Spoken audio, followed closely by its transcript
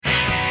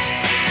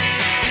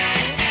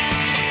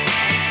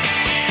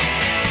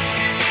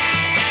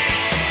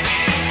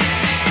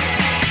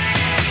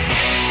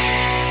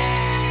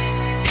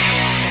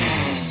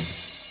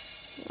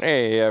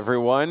Hey,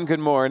 everyone.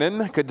 Good morning.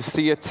 Good to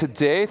see you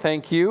today.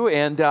 Thank you.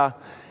 And,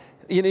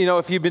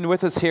 if you've been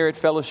with us here at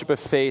Fellowship of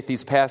Faith,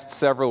 these past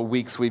several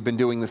weeks, we've been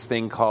doing this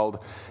thing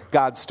called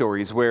God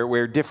Stories,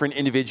 where different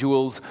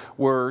individuals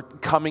were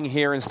coming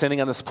here and standing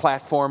on this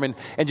platform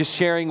and just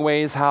sharing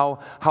ways how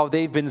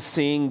they've been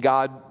seeing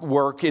God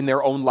work in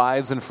their own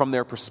lives and from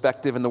their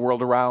perspective in the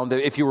world around.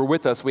 If you were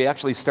with us, we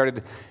actually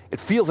started, it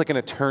feels like an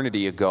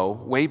eternity ago,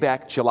 way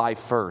back July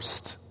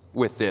 1st.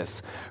 With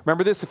this.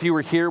 Remember this? If you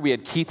were here, we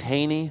had Keith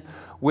Haney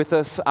with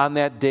us on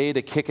that day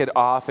to kick it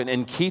off.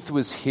 And Keith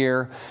was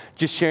here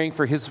just sharing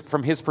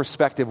from his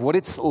perspective what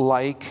it's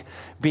like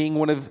being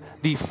one of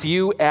the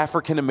few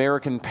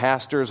African-American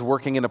pastors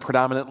working in a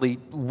predominantly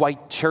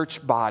white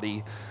church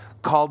body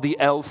called the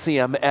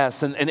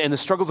LCMS, and the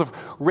struggles of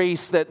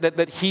race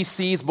that he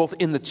sees both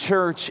in the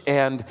church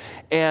and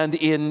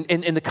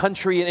in the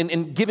country,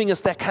 and giving us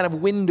that kind of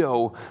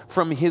window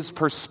from his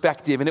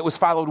perspective. And it was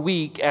followed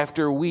week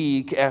after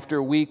week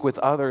after week with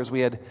others. We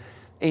had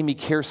Amy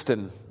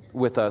Kirsten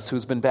with us,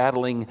 who's been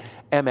battling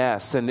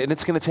MS, and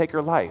it's going to take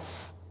her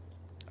life,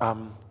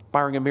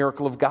 barring a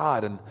miracle of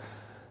God, and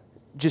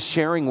just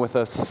sharing with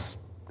us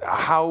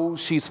how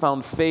she's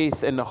found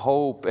faith and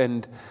hope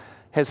and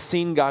has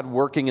seen God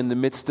working in the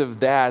midst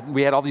of that.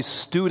 We had all these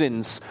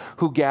students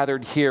who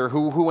gathered here,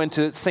 who went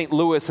to St.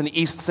 Louis and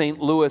East St.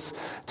 Louis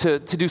to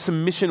do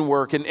some mission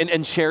work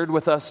and shared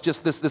with us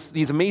just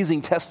these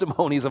amazing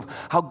testimonies of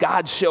how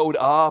God showed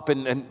up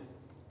and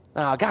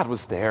God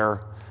was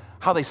there,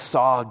 how they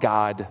saw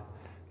God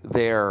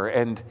there,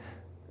 and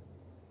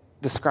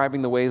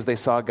describing the ways they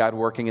saw God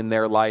working in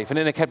their life. And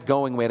then it kept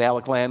going. We had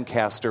Alec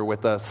Lancaster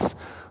with us,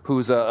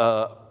 who's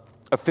a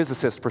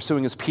physicist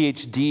pursuing his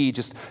PhD,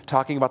 just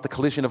talking about the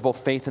collision of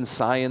both faith and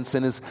science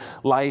in his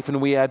life. And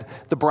we had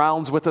the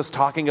Browns with us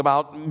talking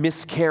about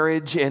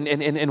miscarriage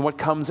and what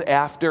comes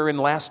after. And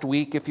last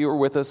week, if you were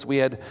with us, we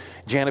had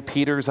Jana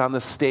Peters on the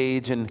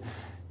stage, and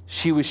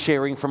she was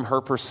sharing from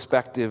her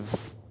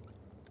perspective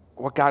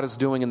what God is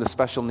doing in the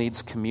special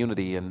needs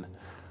community and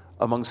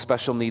among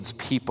special needs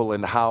people,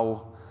 and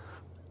how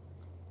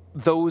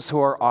those who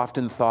are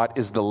often thought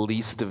as the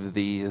least of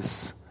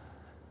these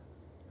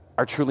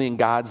are truly in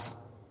God's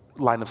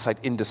line of sight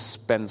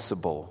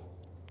indispensable.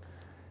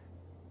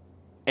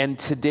 And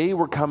today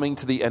we're coming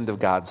to the end of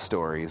God's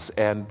stories,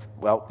 and,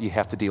 well, you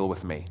have to deal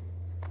with me.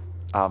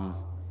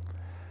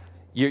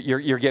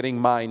 You're getting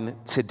mine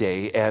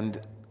today, and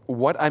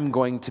what I'm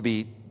going to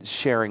be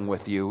sharing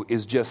with you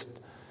is just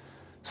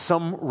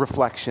some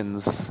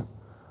reflections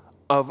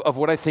of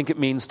what I think it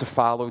means to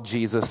follow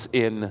Jesus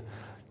in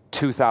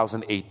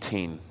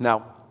 2018.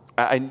 Now,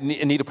 I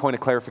need a point of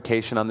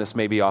clarification on this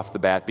maybe off the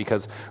bat,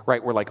 because,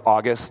 right, we're like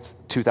August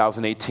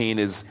 2018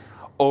 is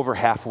over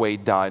halfway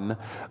done.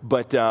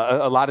 But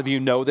a lot of you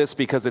know this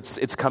because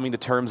it's coming to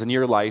terms in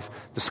your life.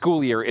 The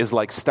school year is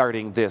like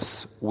starting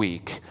this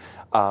week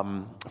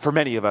for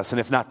many of us, and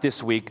if not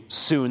this week,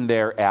 soon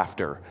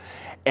thereafter.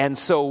 And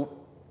so,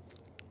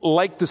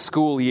 like the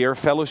school year,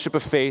 Fellowship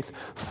of Faith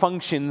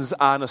functions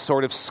on a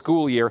sort of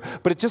school year,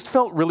 but it just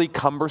felt really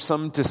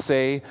cumbersome to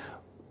say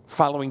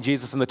following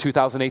Jesus in the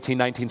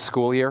 2018-19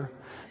 school year.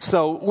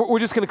 So we're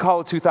just going to call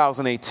it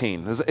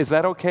 2018. Is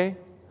that okay?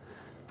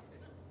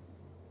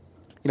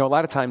 You know, a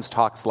lot of times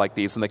talks like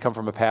these, when they come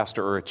from a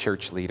pastor or a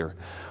church leader,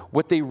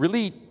 what they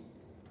really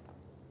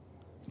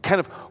kind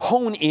of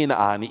hone in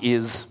on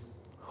is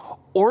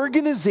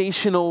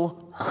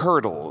organizational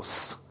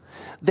hurdles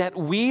that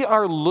we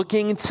are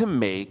looking to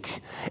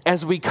make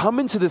as we come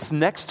into this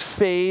next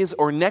phase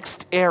or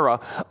next era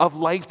of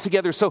life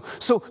together. So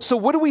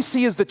what do we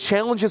see as the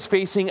challenges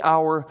facing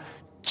our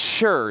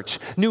church?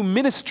 New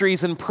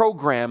ministries and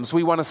programs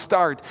we want to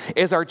start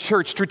as our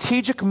church,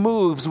 strategic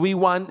moves we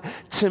want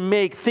to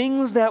make,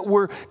 things that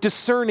we're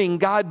discerning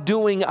God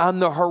doing on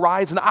the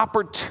horizon,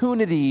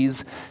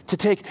 opportunities to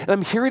take. And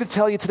I'm here to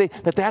tell you today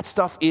that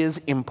stuff is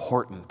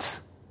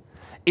important.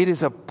 It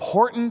is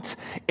important,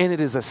 and it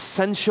is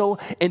essential,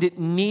 and it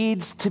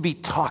needs to be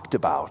talked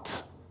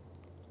about.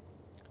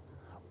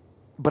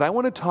 But I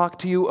want to talk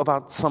to you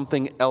about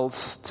something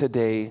else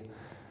today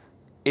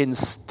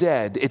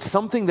instead. It's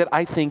something that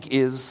I think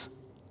is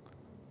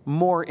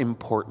more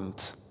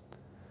important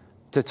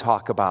to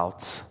talk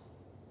about.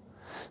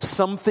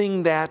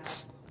 Something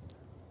that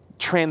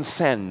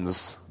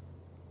transcends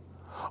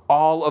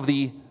all of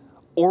the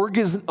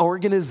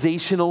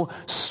organizational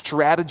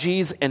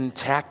strategies and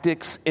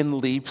tactics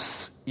and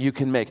leaps you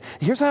can make.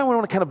 Here's how I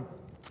want to kind of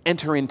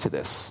enter into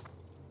this.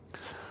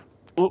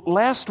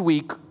 Last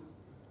week,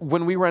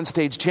 when we were on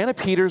stage, Jana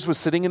Peters was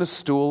sitting in a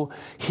stool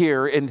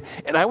here, and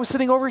I was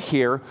sitting over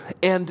here,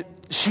 and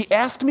she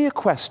asked me a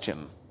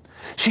question.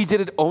 She did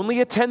it only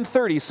at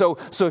 10:30,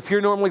 so if you're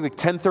normally like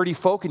 10:30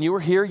 folk and you were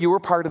here, you were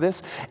part of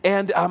this,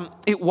 and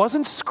it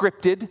wasn't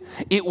scripted,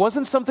 it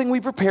wasn't something we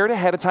prepared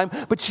ahead of time,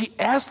 but she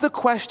asked the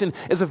question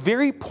as a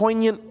very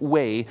poignant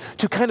way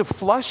to kind of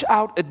flush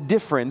out a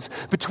difference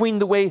between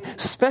the way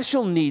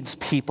special needs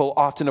people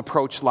often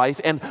approach life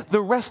and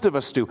the rest of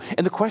us do.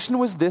 And the question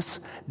was this: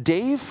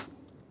 Dave,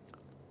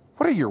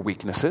 what are your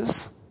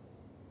weaknesses?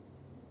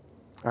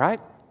 All right?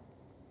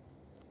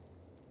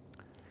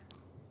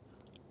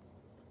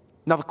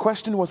 Now, the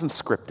question wasn't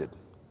scripted,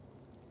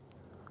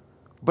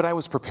 but I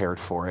was prepared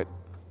for it.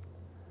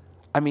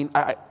 I mean,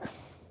 I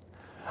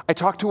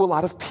talk to a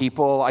lot of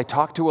people. I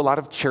talk to a lot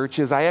of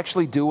churches. I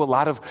actually do a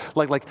lot of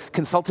like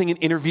consulting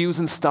and interviews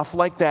and stuff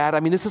like that. I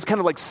mean, this is kind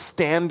of like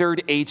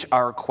standard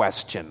HR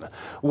question.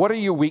 What are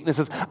your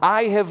weaknesses?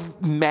 I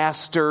have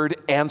mastered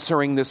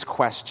answering this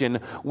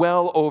question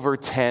well over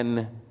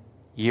 10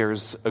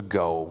 years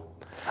ago.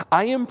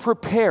 I am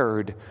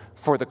prepared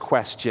for the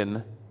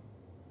question,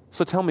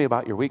 so tell me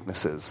about your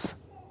weaknesses.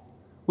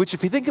 Which,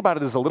 if you think about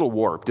it, is a little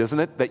warped, isn't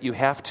it? That you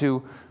have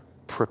to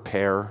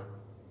prepare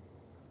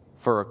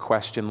for a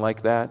question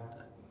like that.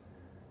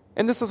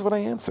 And this is what I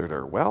answered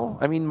her. Well,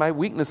 I mean, my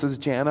weaknesses,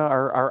 Jana,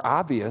 are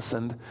obvious,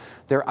 and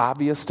they're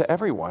obvious to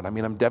everyone. I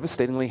mean, I'm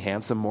devastatingly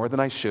handsome, more than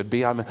I should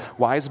be. I'm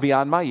wise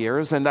beyond my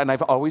years, and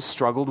I've always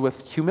struggled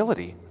with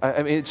humility.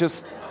 I mean, it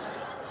just,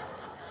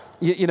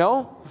 you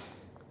know?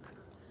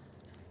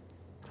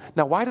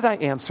 Now, why did I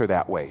answer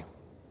that way?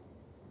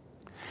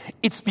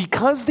 It's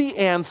because the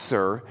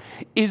answer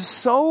is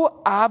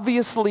so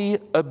obviously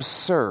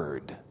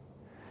absurd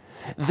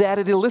that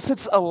it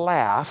elicits a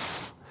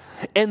laugh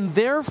and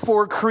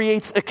therefore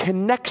creates a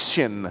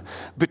connection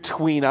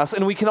between us,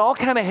 and we can all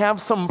kind of have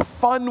some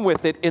fun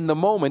with it in the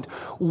moment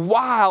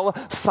while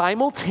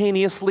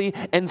simultaneously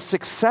and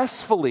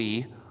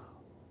successfully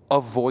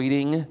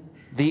avoiding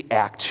the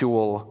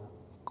actual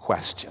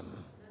question.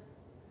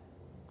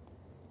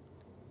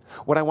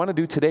 What I want to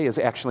do today is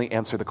actually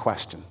answer the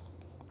question.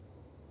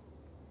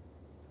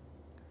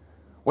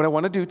 What I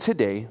want to do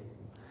today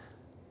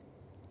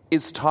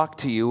is talk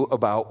to you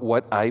about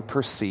what I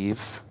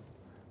perceive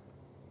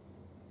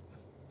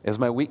as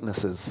my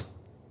weaknesses,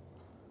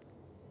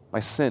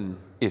 my sin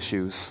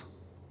issues.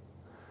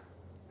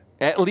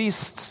 At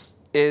least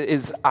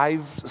as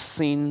I've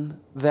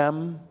seen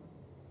them.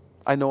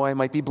 I know I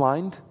might be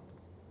blind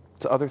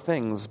to other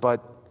things,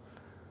 but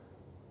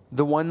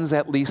the ones,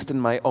 at least in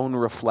my own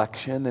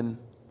reflection, and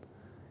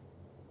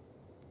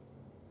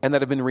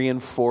that have been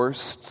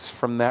reinforced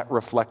from that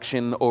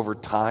reflection over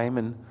time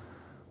and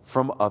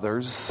from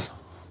others.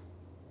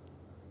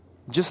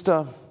 Just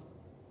a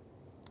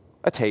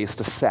taste,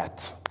 a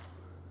set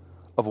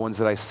of ones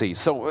that I see.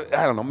 So,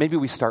 I don't know, maybe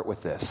we start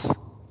with this.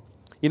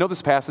 You know,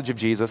 this passage of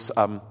Jesus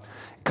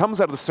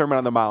comes out of the Sermon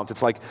on the Mount.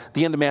 It's like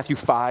the end of Matthew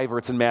 5 or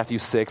it's in Matthew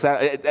 6.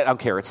 I don't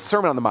care. It's the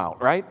Sermon on the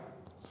Mount, right?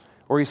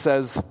 Where he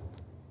says,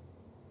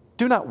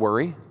 do not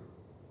worry.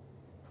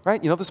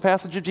 Right? You know this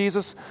passage of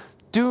Jesus?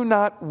 Do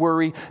not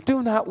worry.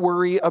 Do not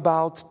worry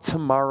about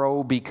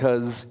tomorrow,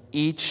 because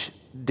each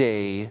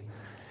day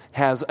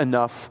has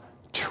enough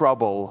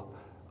trouble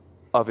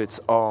of its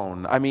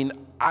own. I mean,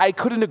 I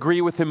couldn't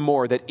agree with him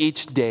more that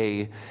each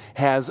day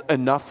has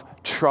enough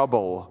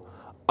trouble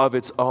of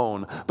its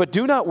own. But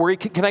do not worry.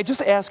 Can I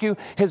just ask you,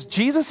 has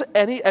Jesus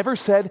ever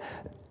said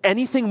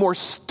anything more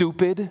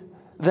stupid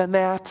than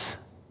that?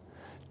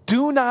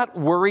 Do not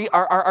worry.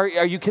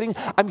 Are you kidding?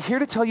 I'm here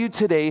to tell you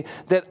today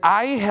that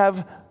I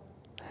have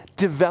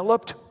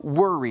developed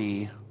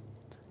worry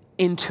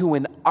into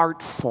an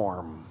art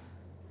form.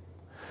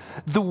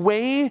 The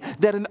way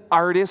that an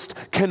artist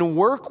can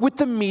work with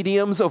the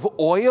mediums of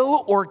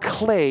oil or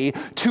clay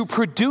to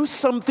produce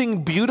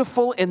something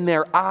beautiful in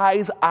their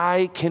eyes,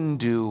 I can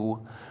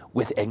do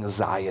with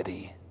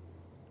anxiety.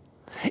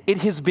 It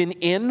has been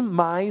in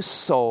my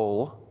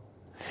soul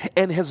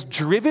and has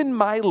driven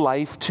my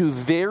life to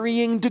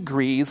varying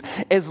degrees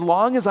as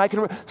long as I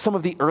can remember. Some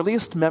of the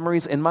earliest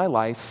memories in my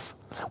life,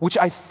 which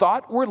I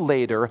thought were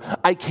later,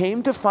 I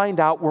came to find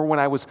out were when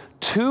I was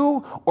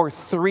 2 or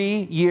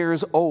 3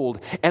 years old,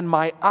 and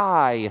my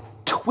eye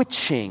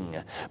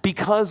twitching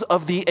because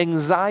of the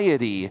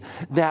anxiety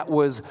that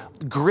was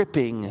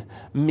gripping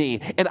me.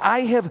 And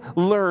I have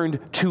learned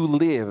to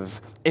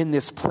live in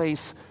this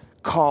place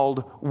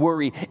called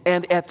worry,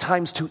 and at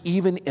times to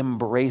even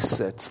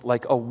embrace it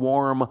like a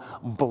warm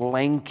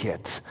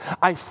blanket.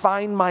 I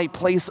find my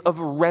place of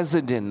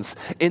residence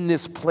in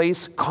this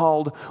place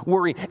called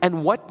worry.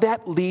 And what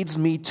that leads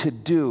me to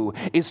do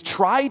is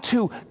try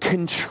to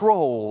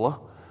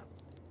control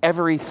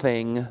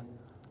everything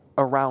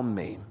around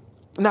me.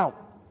 Now,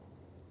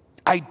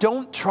 I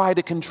don't try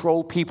to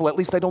control people, at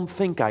least I don't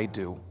think I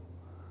do.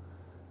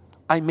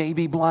 I may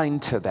be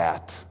blind to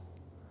that.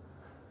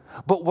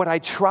 But what I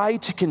try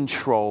to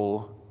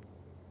control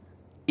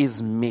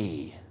is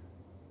me.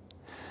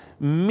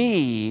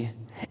 Me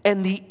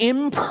and the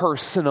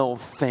impersonal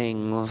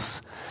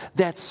things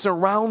that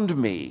surround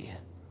me.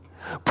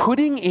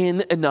 Putting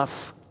in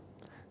enough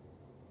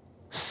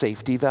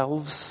safety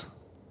valves,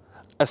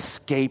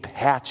 escape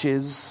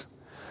hatches,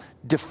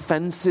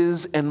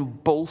 defenses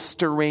and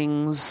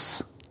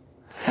bolsterings,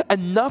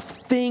 enough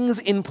things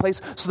in place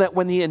so that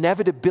when the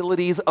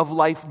inevitabilities of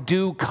life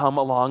do come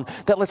along,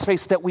 that, let's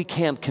face it, that we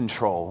can't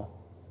control,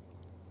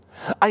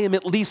 I am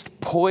at least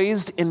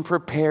poised and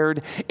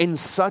prepared in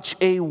such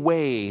a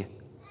way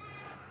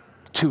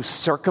to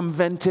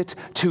circumvent it,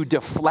 to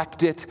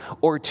deflect it,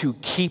 or to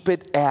keep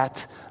it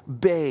at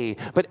bay.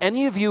 But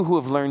any of you who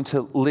have learned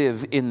to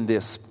live in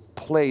this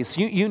place,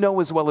 you know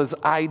as well as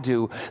I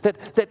do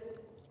that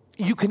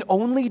you can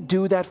only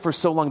do that for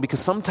so long, because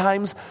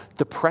sometimes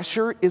the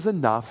pressure is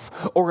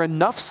enough, or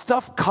enough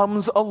stuff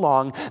comes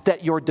along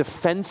that your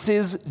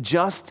defenses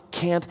just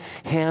can't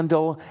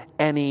handle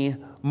any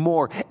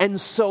more.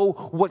 And so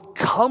what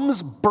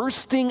comes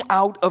bursting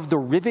out of the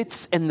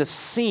rivets and the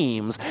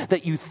seams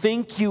that you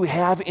think you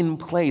have in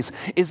place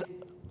is,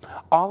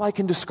 all I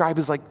can describe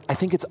is like, I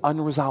think it's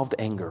unresolved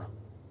anger.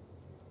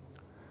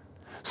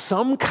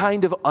 Some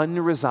kind of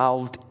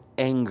unresolved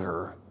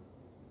anger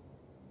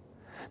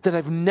that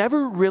I've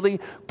never really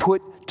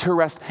put to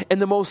rest.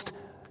 And the most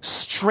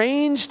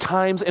strange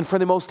times and for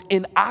the most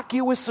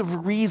innocuous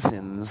of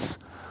reasons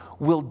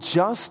will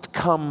just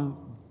come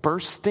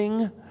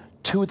bursting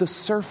to the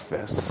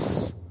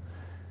surface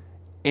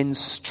in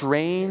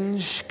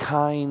strange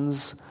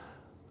kinds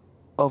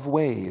of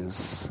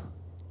ways.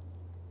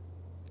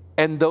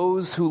 And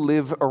those who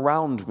live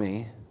around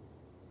me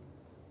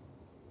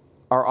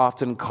are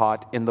often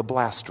caught in the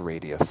blast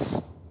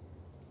radius.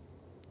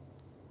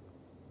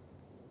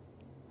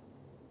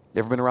 You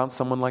ever been around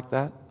someone like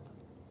that?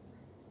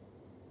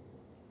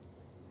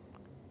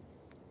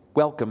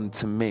 Welcome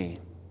to me.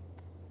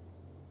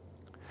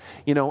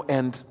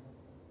 And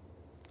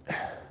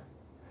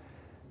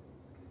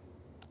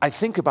I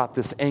think about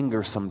this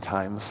anger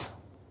sometimes.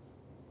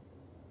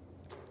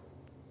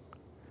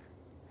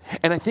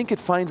 And I think it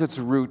finds its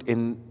root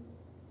in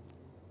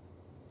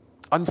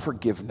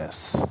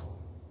unforgiveness.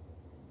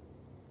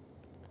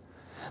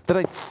 That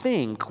I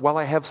think, while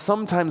I have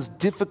sometimes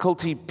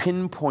difficulty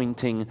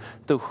pinpointing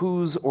the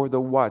who's or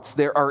the what's,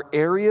 there are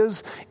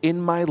areas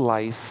in my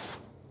life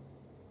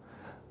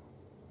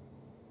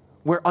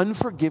where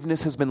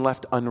unforgiveness has been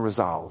left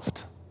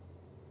unresolved.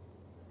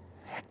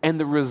 And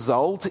the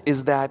result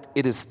is that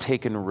it has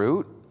taken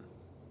root,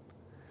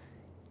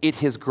 it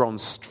has grown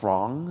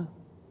strong,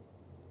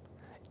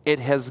 it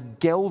has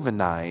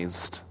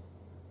galvanized,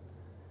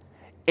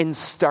 and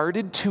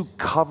started to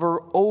cover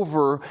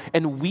over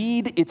and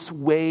weed its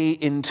way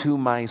into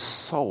my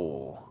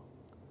soul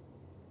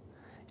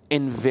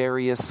in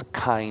various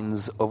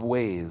kinds of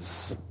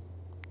ways.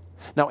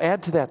 Now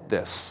add to that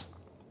this.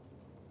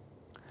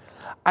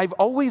 I've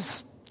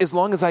always, as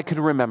long as I can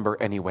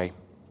remember anyway,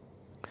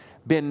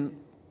 been,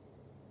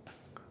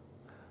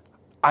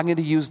 I'm going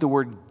to use the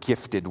word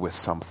gifted with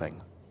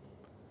something.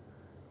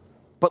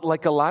 But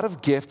like a lot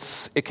of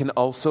gifts, it can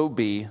also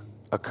be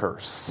a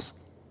curse.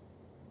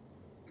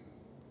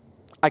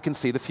 I can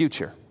see the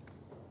future.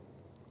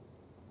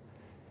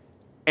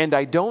 And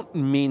I don't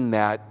mean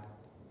that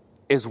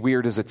as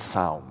weird as it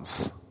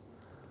sounds.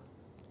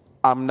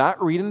 I'm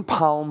not reading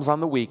palms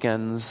on the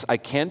weekends. I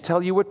can't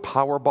tell you what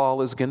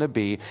Powerball is going to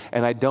be,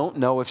 and I don't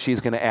know if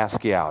she's going to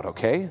ask you out,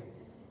 okay?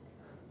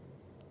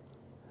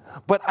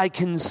 But I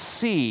can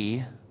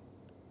see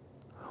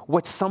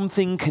what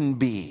something can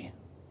be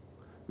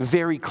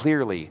very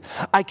clearly.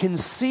 I can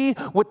see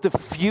what the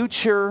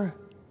future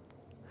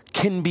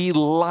can be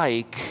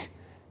like,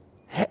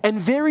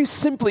 and very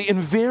simply and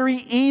very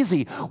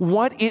easy,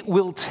 what it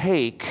will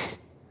take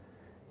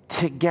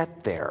to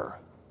get there.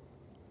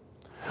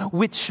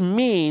 Which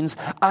means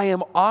I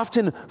am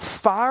often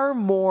far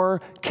more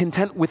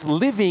content with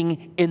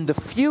living in the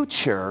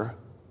future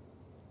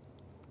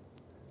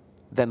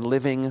than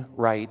living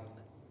right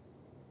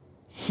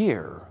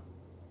here.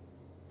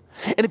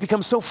 And it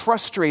becomes so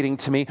frustrating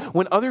to me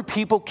when other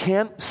people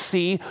can't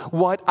see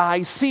what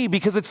I see,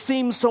 because it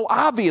seems so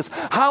obvious.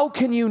 How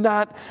can you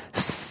not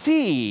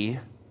see?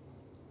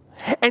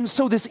 And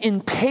so this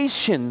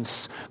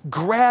impatience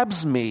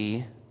grabs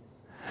me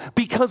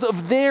because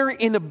of their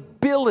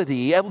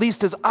inability, at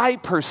least as I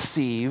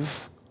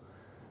perceive,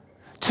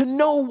 to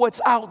know what's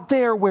out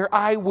there where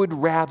I would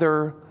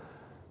rather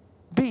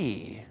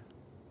be.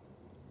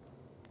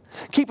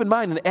 Keep in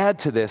mind and add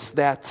to this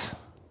that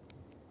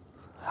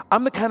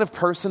I'm the kind of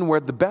person where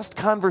the best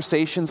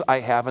conversations I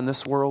have in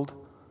this world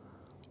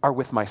are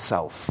with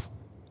myself,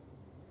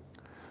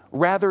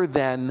 rather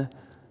than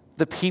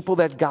the people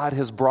that God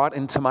has brought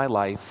into my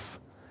life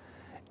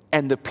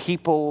and the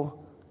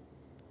people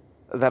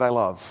that I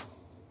love.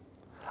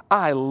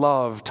 I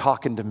love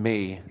talking to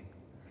me.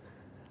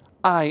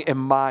 I am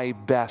my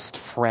best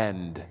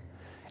friend,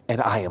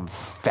 and I am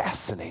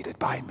fascinated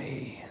by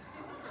me.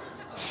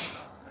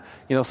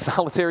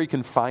 Solitary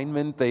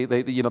confinement, they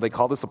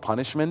call this a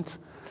punishment.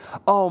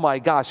 Oh my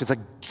gosh, it's a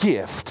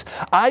gift.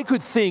 I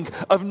could think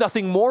of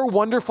nothing more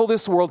wonderful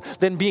this world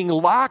than being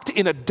locked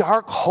in a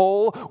dark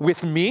hole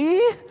with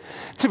me.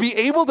 To be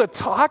able to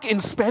talk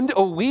and spend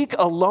a week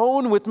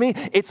alone with me,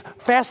 it's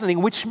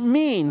fascinating, which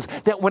means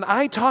that when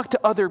I talk to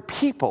other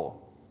people,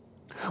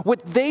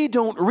 what they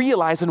don't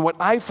realize and what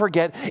I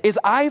forget is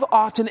I've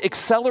often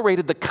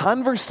accelerated the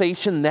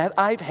conversation that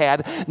I've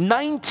had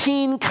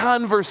 19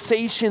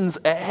 conversations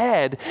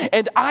ahead,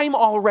 and I'm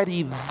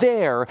already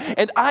there.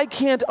 And I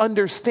can't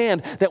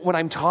understand that when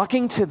I'm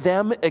talking to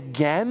them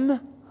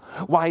again,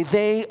 why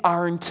they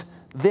aren't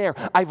there.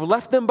 I've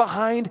left them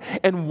behind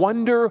and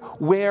wonder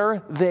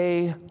where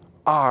they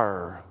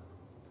are.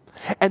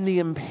 and the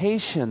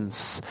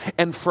impatience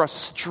and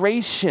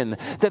frustration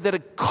that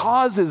it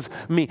causes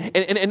me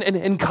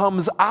and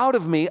comes out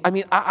of me,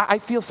 I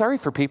feel sorry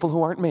for people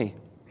who aren't me.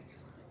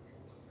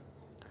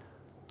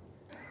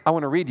 I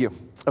want to read you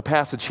a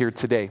passage here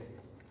today.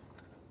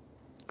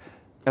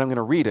 And I'm going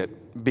to read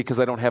it because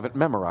I don't have it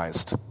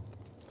memorized.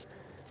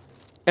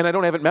 And I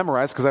don't have it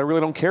memorized because I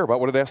really don't care about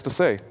what it has to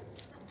say.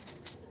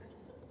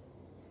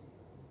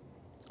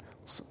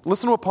 So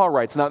listen to what Paul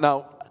writes.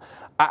 Now,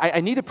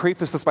 I need to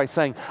preface this by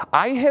saying,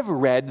 I have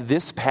read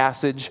this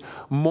passage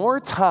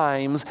more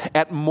times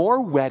at more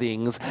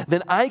weddings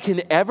than I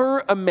can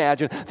ever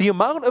imagine. The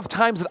amount of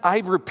times that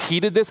I've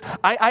repeated this,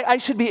 I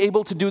should be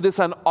able to do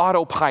this on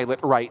autopilot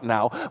right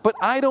now, but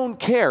I don't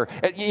care.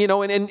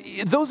 And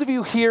those of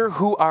you here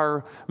who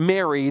are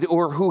married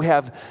or who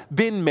have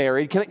been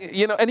married,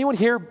 anyone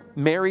here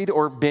married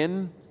or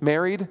been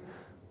married?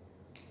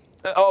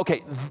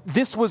 Okay,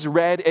 this was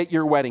read at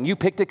your wedding. You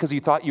picked it because you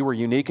thought you were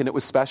unique and it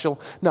was special?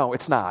 No,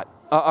 it's not.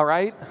 All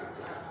right?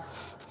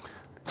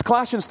 It's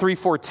Colossians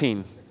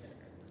 3:14.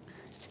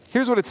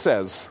 Here's what it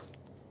says.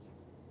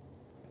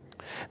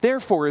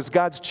 Therefore, as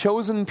God's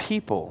chosen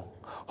people,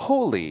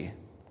 holy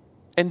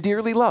and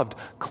dearly loved,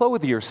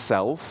 clothe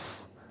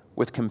yourself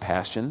with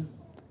compassion,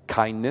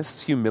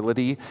 kindness,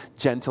 humility,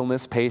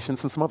 gentleness,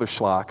 patience, and some other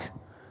schlock.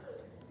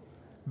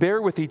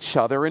 Bear with each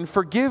other and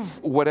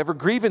forgive whatever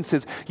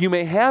grievances you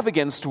may have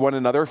against one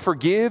another.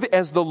 Forgive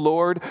as the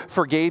Lord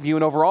forgave you.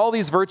 And over all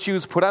these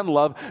virtues, put on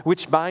love,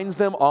 which binds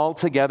them all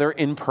together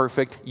in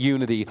perfect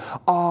unity.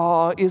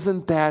 Aw,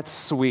 isn't that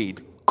sweet?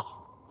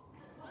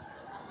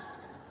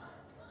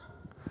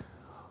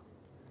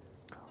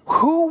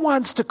 Who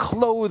wants to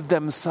clothe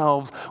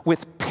themselves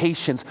with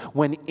patience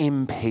when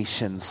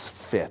impatience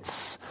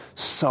fits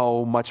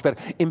so much better?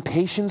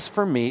 Impatience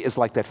for me is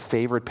like that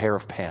favorite pair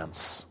of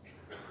pants.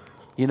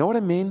 You know what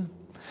I mean?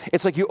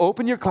 It's like you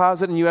open your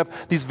closet and you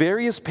have these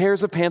various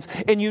pairs of pants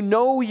and you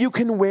know you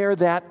can wear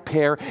that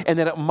pair and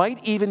that it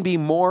might even be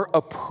more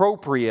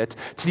appropriate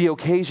to the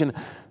occasion.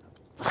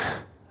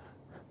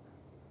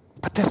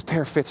 But this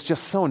pair fits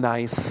just so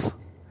nice.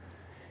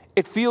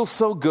 It feels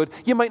so good.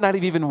 You might not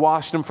have even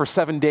washed them for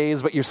 7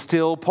 days, but you're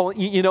still pulling.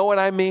 You know what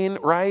I mean,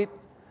 right?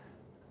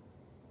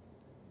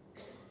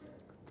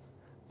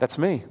 That's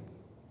me.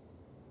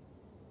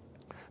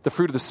 The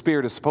fruit of the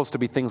Spirit is supposed to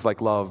be things like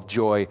love,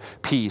 joy,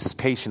 peace,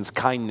 patience,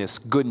 kindness,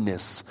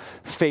 goodness,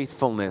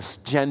 faithfulness,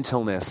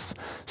 gentleness,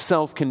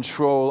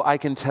 self-control. I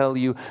can tell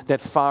you that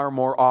far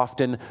more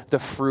often the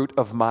fruit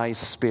of my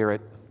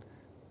Spirit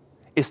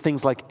is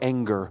things like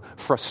anger,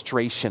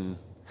 frustration,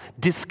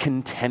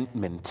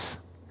 discontentment.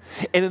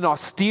 And an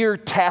austere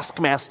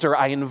taskmaster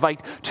I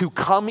invite to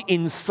come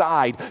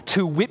inside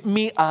to whip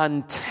me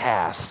on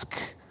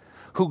task,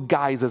 who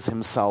guises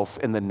himself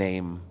in the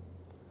name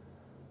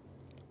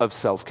of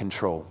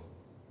self-control.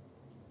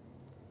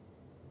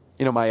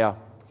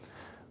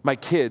 My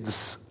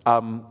kids, they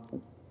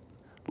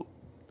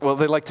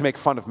like to make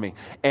fun of me.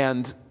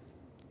 And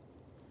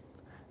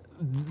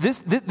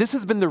this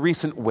has been the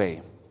recent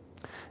way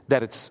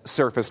that it's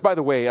surfaced. By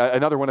the way,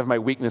 another one of my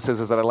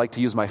weaknesses is that I like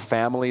to use my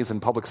families in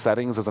public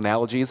settings as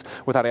analogies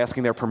without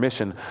asking their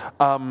permission.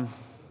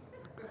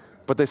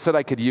 But they said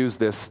I could use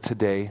this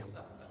today.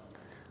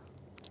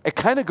 It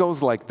kind of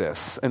goes like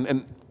this,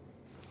 and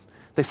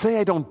they say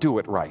I don't do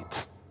it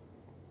right.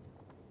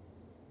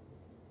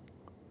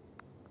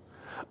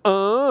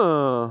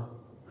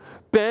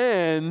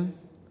 Ben,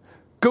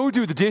 go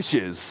do the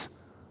dishes.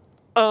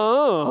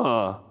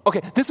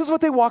 Okay, this is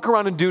what they walk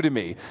around and do to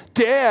me.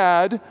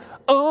 Dad,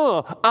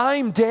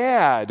 I'm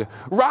Dad.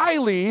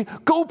 Riley,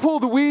 go pull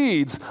the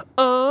weeds.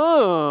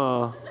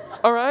 All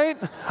right?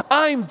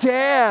 I'm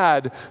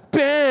Dad.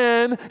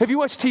 Ben, have you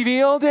watched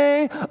TV all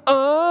day?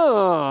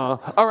 All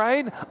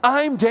right?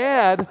 I'm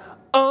Dad.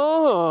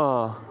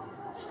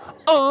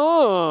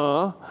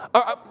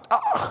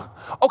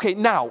 Okay,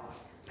 now,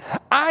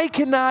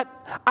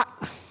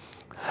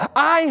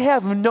 I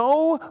have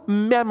no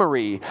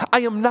memory, I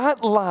am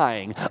not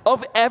lying,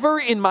 of ever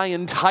in my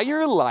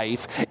entire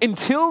life,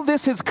 until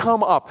this has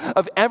come up,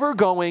 of ever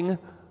going,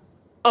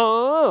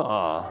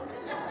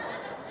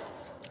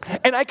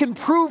 And I can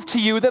prove to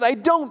you that I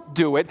don't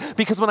do it,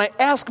 because when I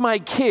ask my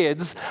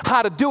kids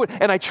how to do it,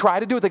 and I try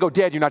to do it, they go,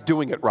 Dad, you're not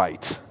doing it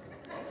right.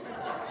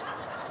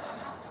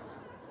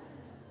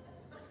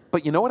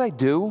 But you know what I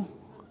do?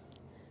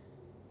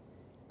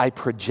 I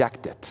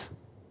project it.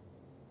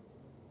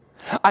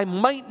 I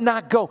might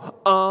not go,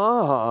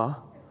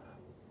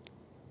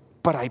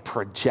 but I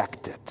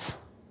project it.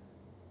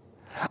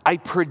 I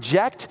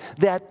project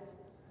that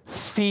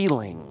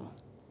feeling,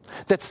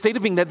 that state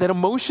of being, that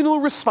emotional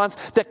response,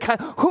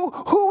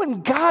 who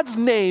in God's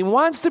name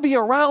wants to be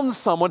around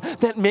someone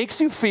that makes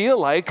you feel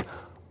like,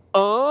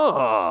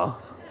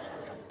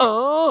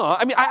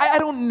 I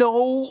don't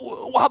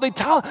know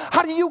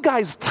how how do you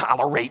guys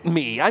tolerate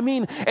me? I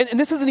mean, and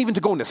this isn't even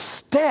to go into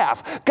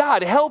staff.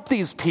 God, help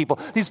these people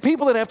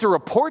that have to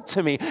report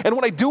to me, and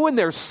what I do in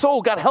their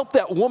soul. God, help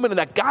that woman and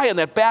that guy on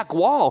that back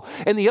wall.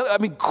 And the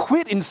other,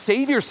 quit and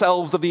save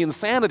yourselves of the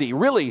insanity,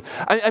 really.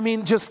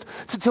 Just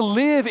to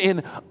live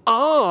in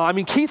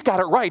Keith got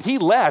it right. He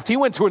left. He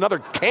went to another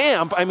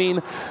camp.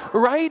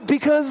 Right?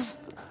 Because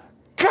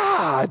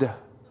God,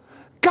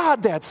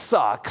 that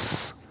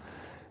sucks.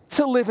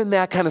 To live in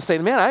that kind of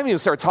state. Man, I haven't even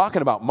started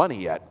talking about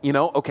money yet.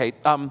 Okay.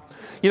 Paul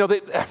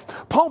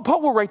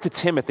will write to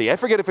Timothy. I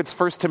forget if it's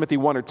 1 Timothy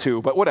 1 or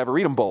 2, but whatever,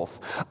 read them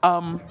both.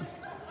 That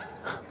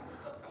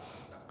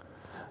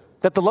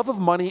the love of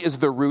money is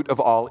the root of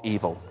all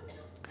evil.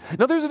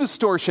 Now, there's a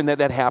distortion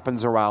that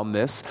happens around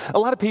this. A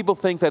lot of people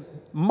think that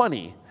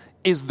money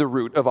is the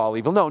root of all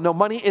evil. No,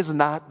 money is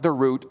not the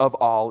root of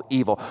all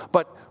evil.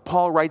 But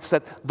Paul writes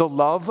that the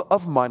love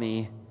of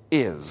money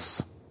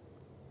is.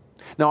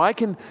 Now, I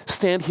can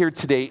stand here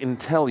today and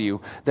tell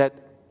you that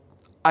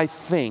I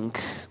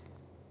think,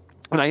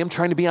 and I am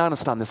trying to be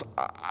honest on this,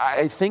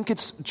 I think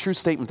it's a true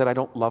statement that I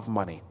don't love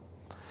money.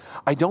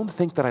 I don't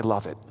think that I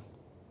love it.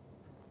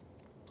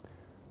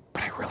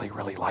 But I really,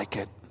 really like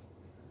it.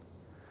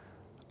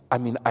 I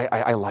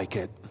like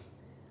it.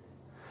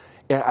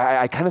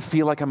 I kind of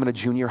feel like I'm in a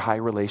junior high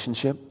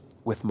relationship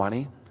with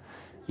money.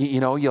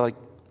 You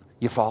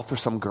fall for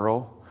some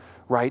girl,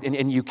 right?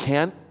 And you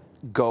can't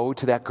go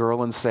to that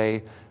girl and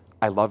say,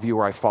 I love you,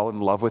 or I fall in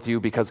love with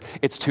you, because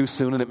it's too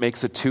soon and it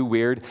makes it too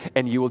weird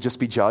and you will just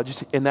be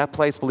judged in that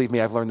place. Believe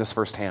me, I've learned this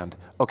firsthand,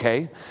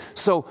 okay?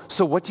 So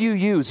what do you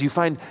use? You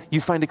find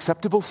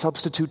acceptable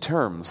substitute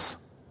terms.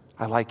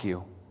 I like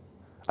you.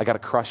 I got a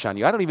crush on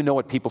you. I don't even know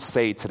what people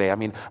say today.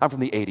 I'm from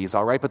the 80s,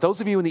 all right? But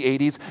those of you in the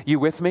 80s, you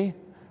with me,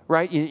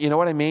 right? You know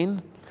what I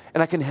mean?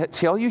 And I can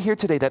tell you here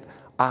today that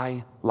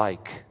I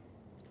like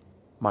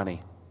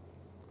money.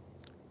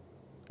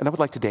 And I would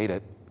like to date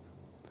it.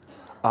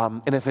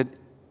 And if it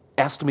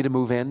asked me to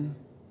move in,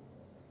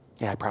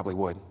 yeah, I probably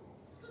would.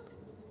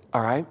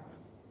 All right?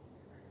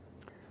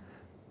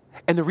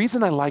 And the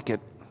reason I like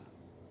it,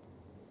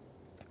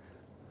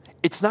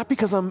 it's not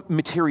because I'm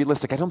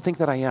materialistic. I don't think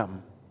that I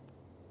am.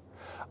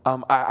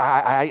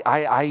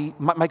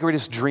 My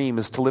greatest dream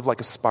is to live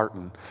like a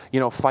Spartan,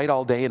 fight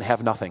all day and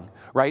have nothing,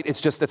 right?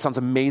 That sounds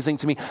amazing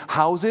to me.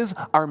 Houses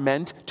are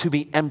meant to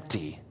be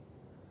empty,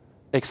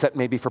 except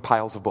maybe for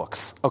piles of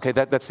books. Okay,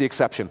 that's the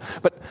exception.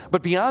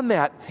 But beyond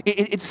that,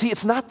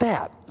 it's not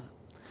that.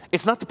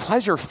 It's not the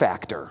pleasure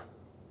factor.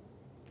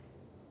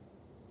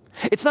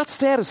 It's not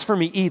status for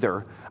me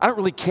either. I don't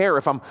really care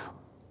if I'm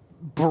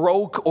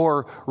broke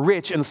or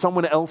rich in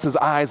someone else's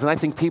eyes, and I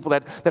think people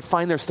that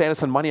find their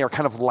status and money are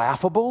kind of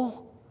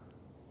laughable.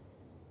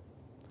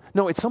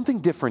 No, it's something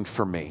different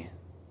for me.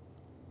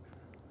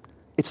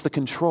 It's the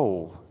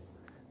control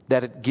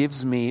that it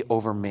gives me,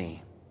 over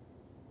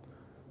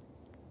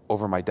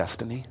my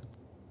destiny,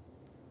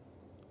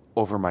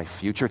 over my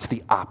future. It's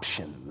the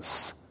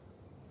options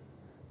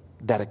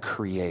that it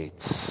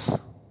creates.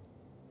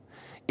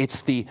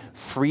 It's the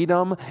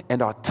freedom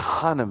and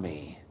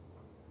autonomy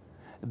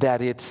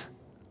that it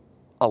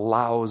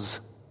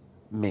allows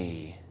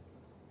me.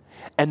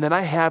 And then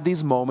I have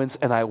these moments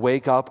and I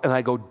wake up and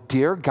I go,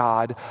 dear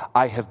God,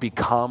 I have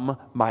become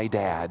my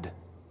dad.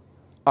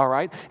 All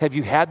right? Have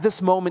you had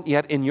this moment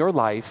yet in your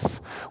life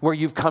where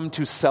you've come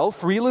to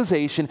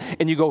self-realization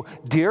and you go,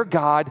 dear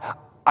God,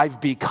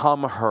 I've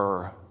become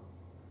her?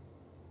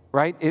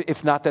 Right?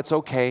 If not, that's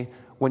okay.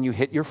 When you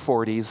hit your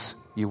 40s,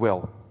 you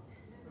will.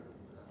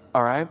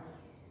 All right?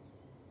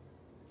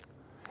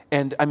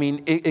 And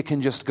it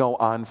can just go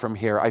on from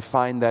here. I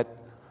find that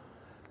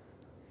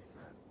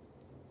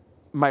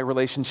my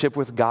relationship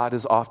with God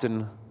is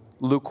often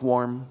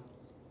lukewarm,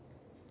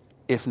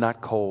 if not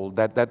cold.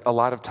 That a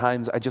lot of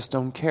times I just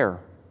don't care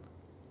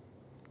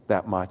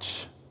that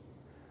much.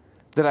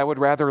 That I would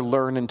rather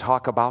learn and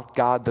talk about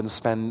God than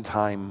spend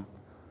time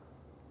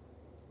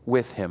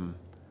with Him.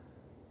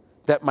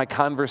 That my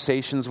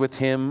conversations with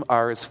Him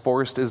are as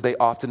forced as they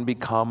often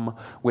become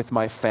with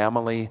my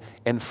family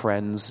and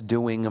friends,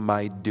 doing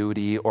my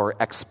duty or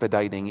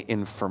expediting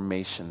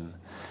information,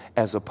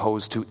 as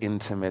opposed to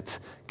intimate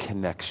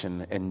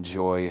connection and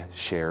joy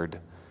shared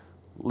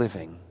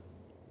living.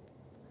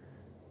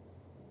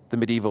 The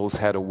medievals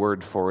had a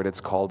word for it.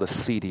 It's called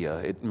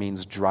acedia. It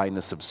means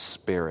dryness of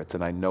spirit,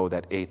 and I know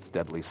that eighth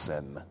deadly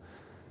sin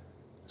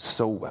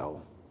so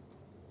well.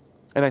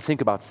 And I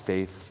think about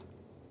faith,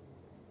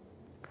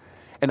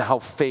 and how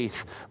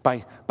faith,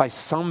 by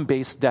some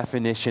base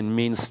definition,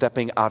 means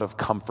stepping out of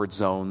comfort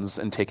zones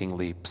and taking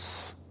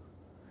leaps.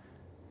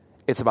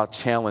 It's about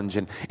challenge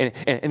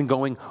and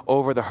going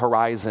over the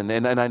horizon.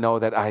 And I know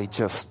that I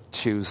just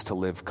choose to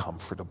live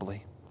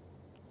comfortably,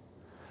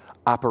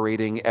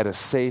 operating at a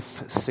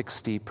safe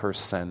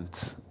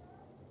 60%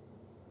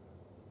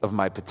 of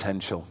my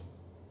potential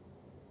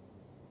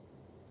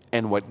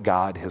and what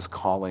God is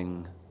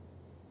calling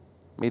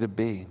me to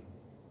be.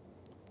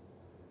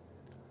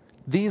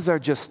 These are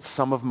just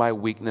some of my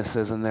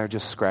weaknesses, and they're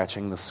just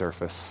scratching the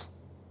surface.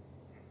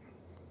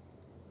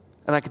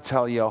 And I could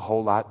tell you a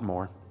whole lot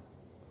more.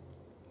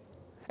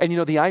 And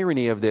the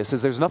irony of this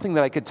is there's nothing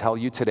that I could tell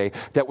you today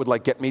that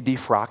would get me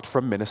defrocked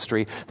from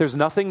ministry. There's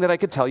nothing that I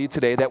could tell you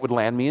today that would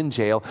land me in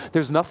jail.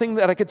 There's nothing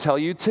that I could tell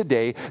you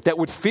today that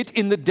would fit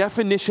in the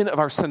definition of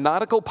our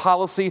synodical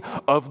policy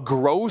of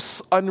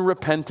gross,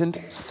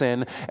 unrepentant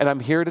sin. And I'm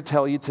here to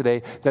tell you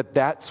today that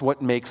that's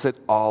what makes it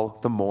all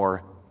the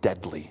more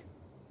deadly.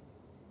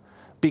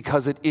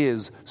 Because it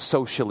is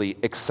socially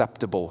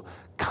acceptable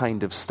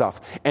kind of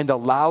stuff and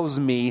allows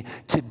me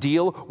to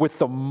deal with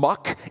the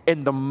muck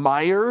and the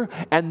mire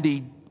and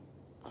the,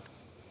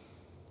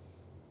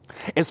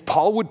 as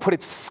Paul would put it,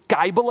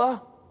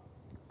 skybola.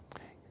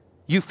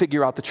 You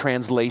figure out the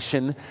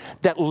translation,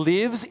 that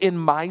lives in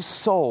my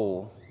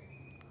soul,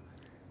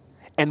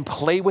 and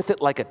play with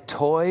it like a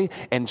toy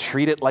and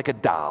treat it like a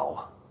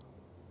doll.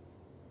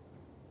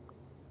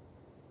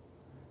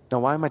 Now,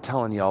 why am I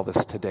telling you all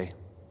this today?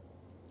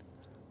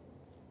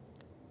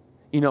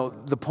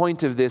 The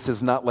point of this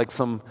is not like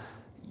some,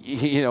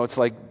 it's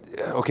like,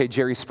 okay,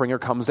 Jerry Springer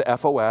comes to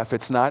FOF.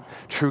 It's not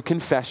true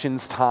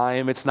confessions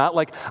time. It's not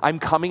like I'm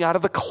coming out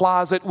of the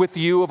closet with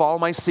you of all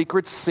my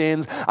secret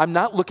sins. I'm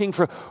not looking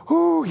for,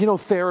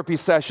 therapy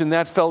session.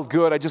 That felt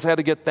good. I just had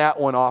to get that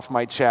one off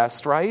my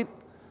chest, right?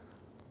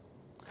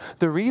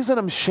 The reason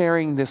I'm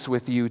sharing this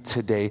with you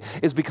today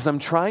is because I'm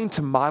trying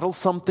to model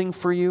something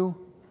for you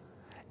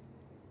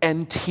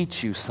and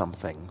teach you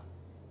something.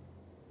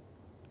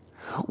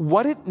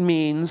 What it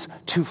means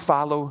to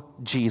follow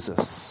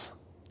Jesus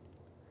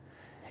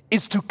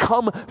is to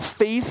come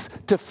face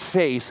to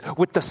face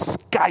with the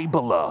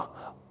skybola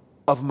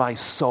of my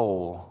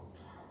soul.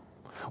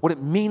 What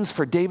it means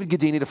for David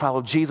Guidini to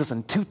follow Jesus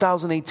in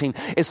 2018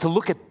 is to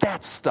look at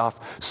that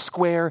stuff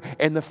square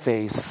in the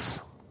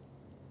face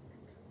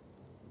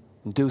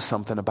and do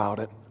something about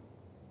it.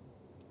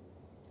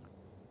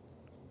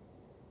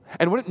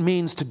 And what it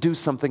means to do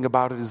something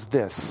about it is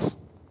this: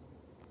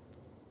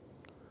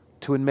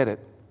 to admit it,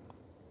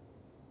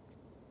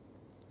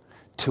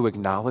 to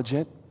acknowledge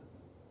it,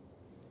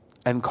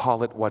 and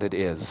call it what it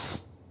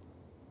is.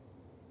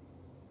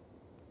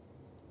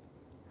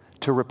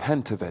 To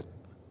repent of it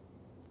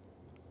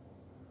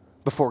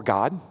before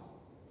God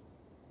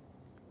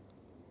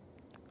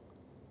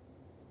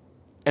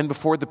and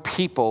before the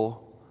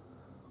people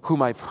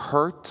whom I've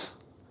hurt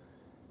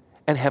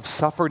and have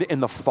suffered in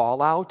the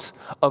fallout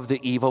of the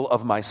evil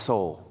of my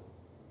soul.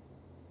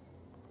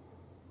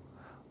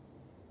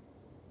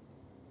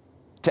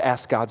 To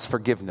ask God's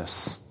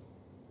forgiveness.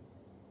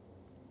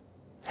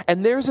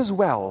 And theirs as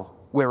well,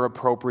 where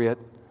appropriate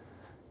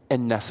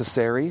and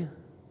necessary.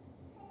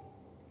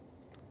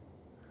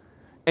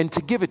 And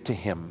to give it to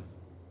Him.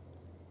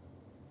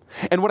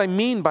 And what I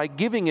mean by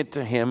giving it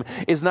to Him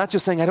is not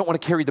just saying I don't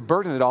want to carry the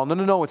burden at all.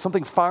 No. It's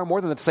something far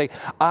more than that, to say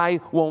I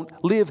won't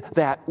live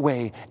that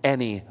way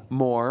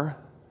anymore.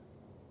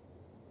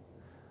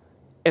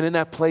 And in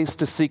that place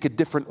to seek a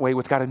different way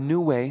with God, a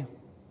new way.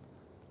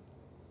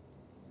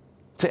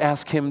 To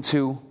ask Him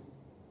to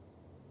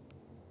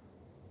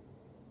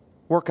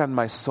work on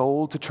my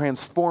soul, to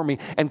transform me,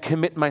 and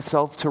commit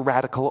myself to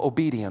radical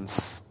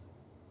obedience.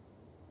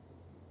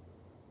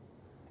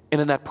 And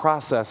in that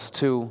process,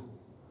 to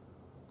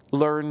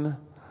learn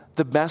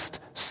the best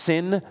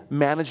sin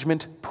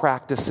management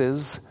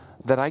practices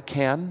that I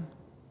can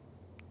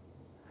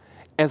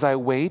as I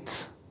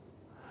wait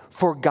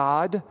for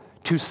God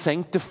to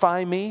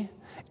sanctify me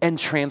and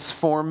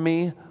transform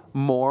me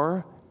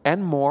more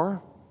and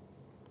more.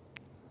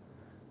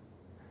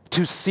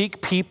 To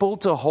seek people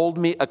to hold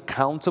me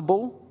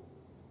accountable,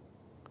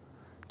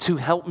 to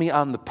help me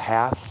on the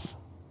path,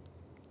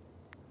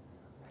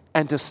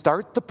 and to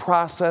start the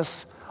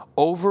process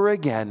over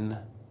again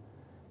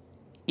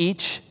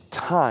each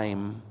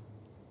time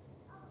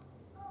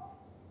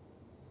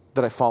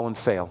that I fall and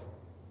fail.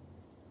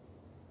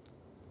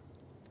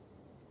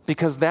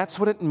 Because that's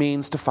what it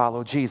means to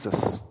follow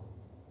Jesus.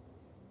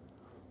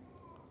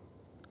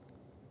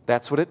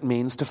 That's what it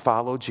means to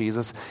follow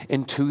Jesus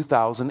in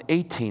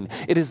 2018.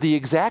 It is the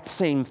exact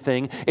same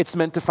thing it's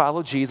meant to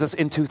follow Jesus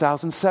in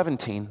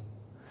 2017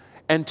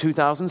 and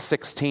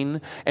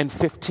 2016 and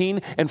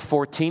 15 and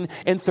 14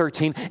 and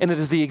 13. And it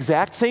is the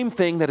exact same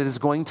thing that it is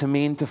going to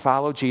mean to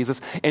follow Jesus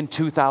in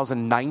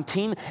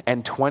 2019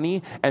 and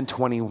 20 and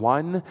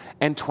 21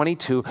 and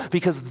 22.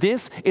 Because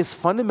this is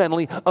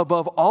fundamentally,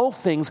 above all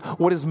things,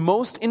 what is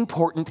most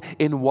important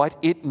in what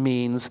it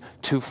means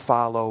to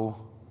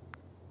follow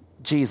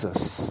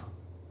Jesus.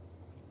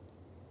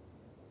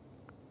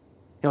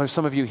 There's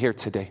some of you here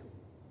today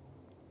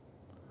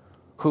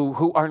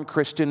who aren't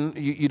Christian.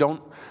 You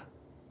don't.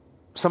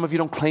 Some of you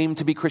don't claim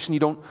to be Christian. You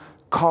don't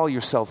call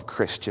yourself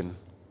Christian.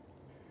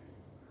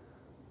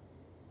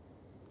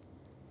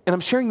 And I'm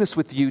sharing this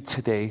with you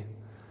today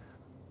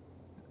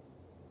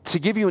to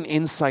give you an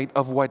insight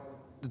of what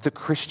the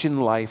Christian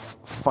life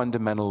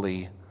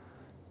fundamentally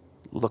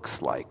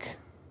looks like.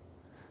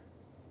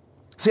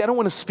 See, I don't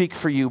want to speak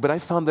for you, but I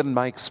found that in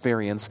my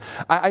experience,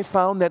 I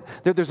found that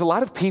there's a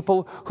lot of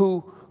people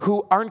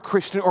who aren't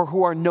Christian or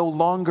who are no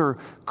longer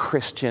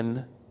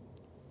Christian,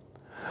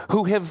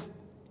 who have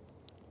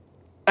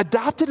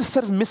adopted a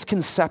set of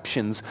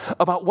misconceptions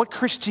about what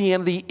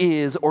Christianity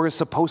is or is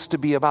supposed to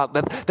be about.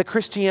 That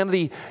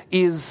Christianity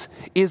is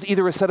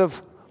either a set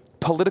of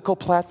political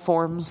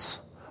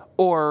platforms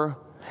or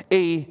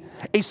a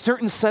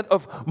certain set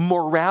of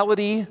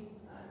morality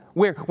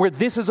where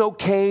this is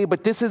okay,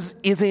 but this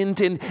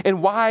isn't,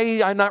 and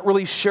why I'm not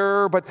really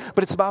sure, but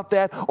it's about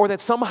that, or that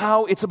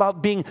somehow it's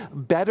about being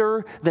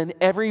better than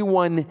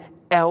everyone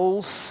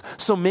else,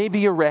 so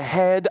maybe you're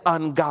ahead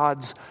on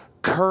God's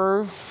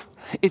curve.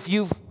 If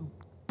you've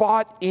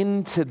bought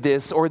into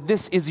this, or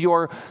this is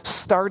your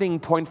starting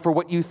point for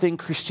what you think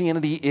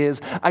Christianity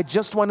is, I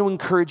just want to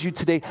encourage you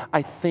today,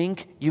 I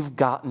think you've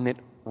gotten it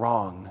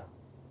wrong.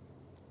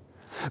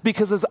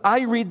 Because as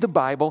I read the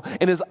Bible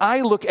and as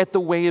I look at the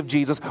way of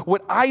Jesus,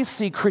 what I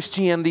see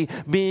Christianity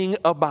being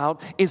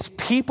about is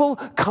people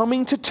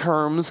coming to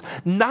terms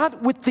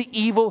not with the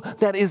evil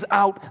that is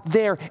out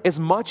there as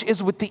much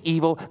as with the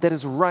evil that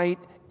is right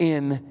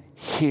in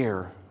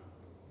here.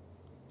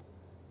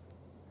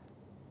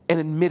 And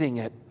admitting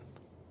it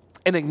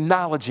and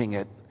acknowledging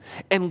it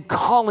and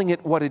calling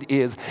it what it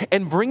is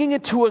and bringing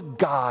it to a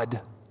God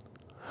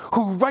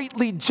who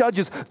rightly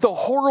judges the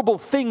horrible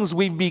things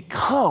we've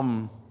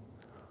become,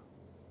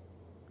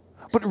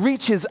 but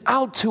reaches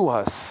out to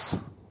us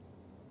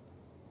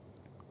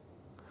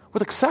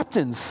with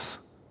acceptance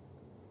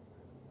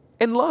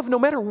and love no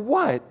matter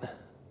what.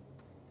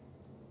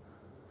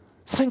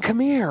 Saying, come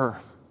here.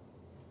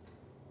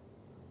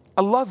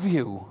 I love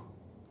you.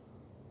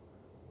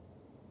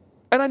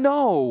 And I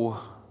know.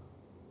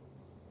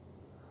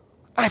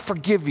 I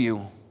forgive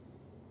you.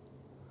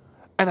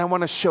 And I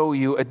want to show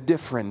you a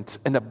different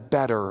and a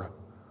better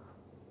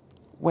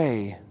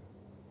way.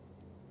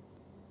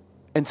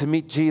 And to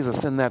meet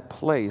Jesus in that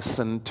place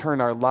and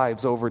turn our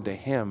lives over to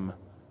Him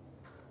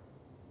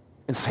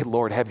and say,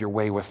 Lord, have your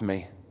way with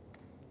me.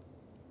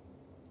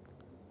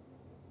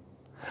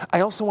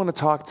 I also want to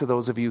talk to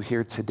those of you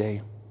here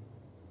today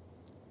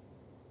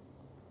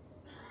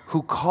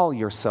who call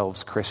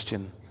yourselves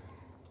Christian,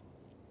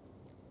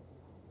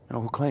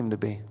 who claim to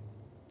be.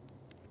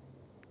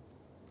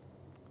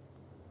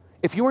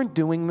 If you aren't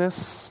doing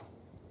this,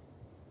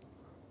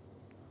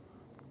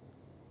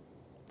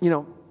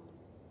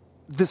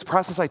 this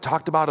process I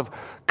talked about of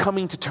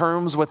coming to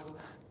terms with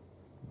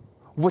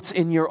what's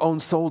in your own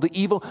soul, the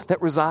evil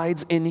that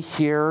resides in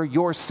here,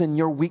 your sin,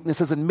 your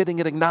weaknesses, admitting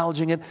it,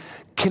 acknowledging it,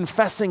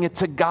 confessing it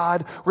to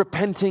God,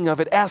 repenting of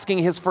it, asking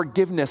His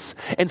forgiveness,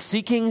 and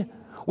seeking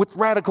with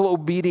radical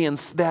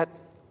obedience that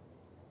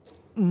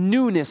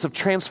newness of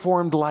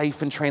transformed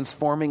life and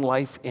transforming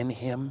life in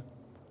Him.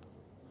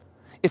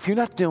 If you're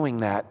not doing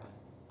that,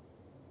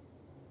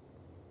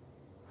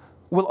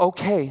 well,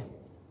 okay.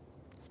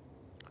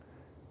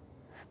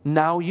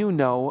 Now you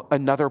know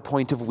another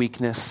point of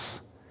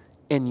weakness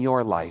in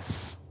your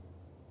life.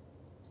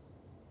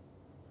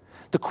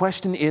 The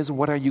question is,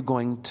 what are you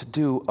going to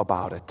do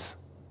about it?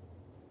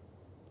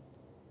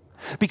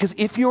 Because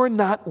if you're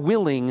not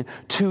willing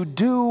to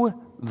do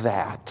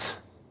that,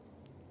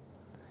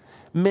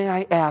 may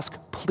I ask,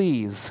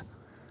 please,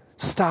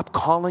 stop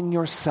calling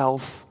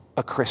yourself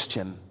a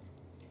Christian.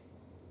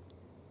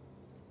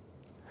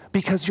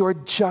 Because you're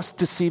just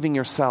deceiving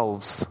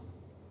yourselves.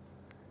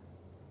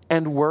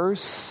 And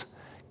worse,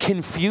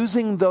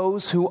 confusing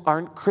those who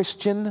aren't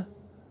Christian,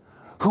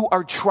 who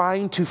are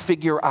trying to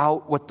figure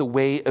out what the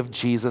way of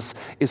Jesus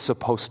is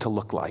supposed to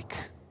look like.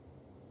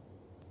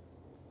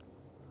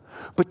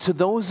 But to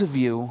those of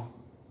you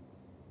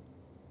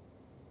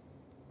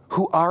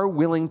who are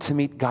willing to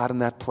meet God in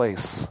that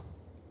place,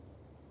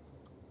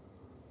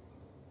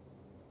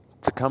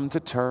 to come to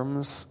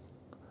terms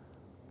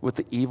with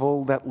the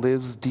evil that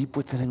lives deep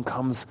within and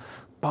comes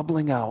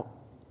bubbling out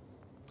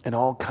in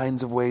all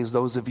kinds of ways,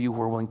 those of you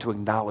who are willing to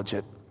acknowledge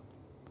it,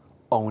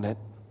 own it,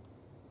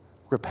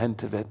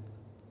 repent of it,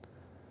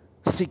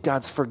 seek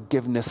God's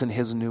forgiveness and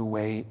His new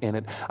way in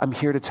it, I'm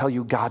here to tell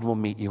you God will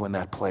meet you in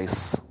that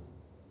place.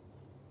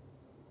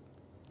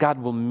 God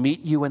will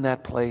meet you in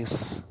that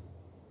place.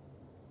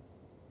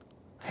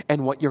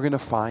 And what you're going to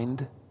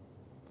find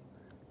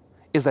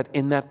is that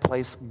in that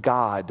place,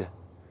 God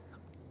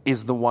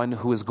is the one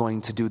who is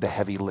going to do the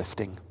heavy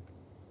lifting. I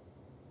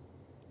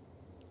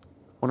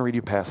want to read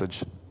you a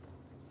passage.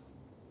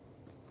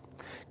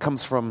 It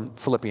comes from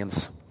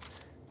Philippians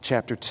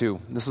chapter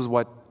 2. This is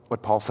what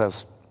Paul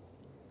says.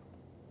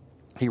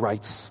 He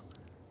writes,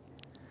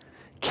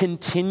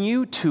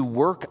 continue to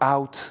work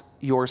out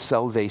your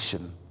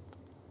salvation.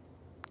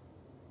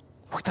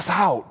 Work this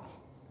out.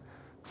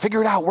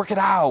 Figure it out. Work it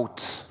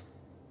out.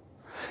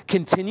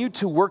 Continue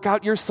to work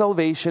out your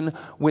salvation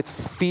with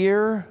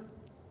fear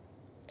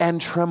and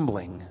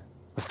trembling.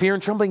 With fear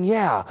and trembling,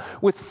 yeah.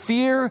 With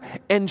fear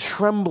and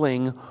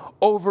trembling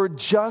over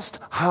just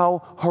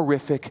how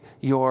horrific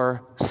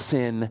your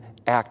sin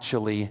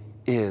actually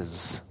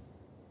is.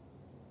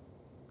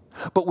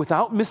 But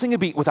without missing a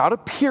beat, without a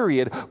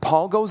period,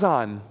 Paul goes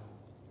on.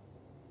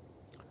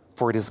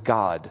 For it is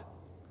God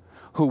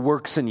who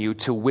works in you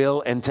to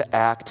will and to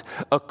act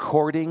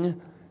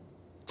according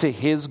to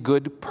His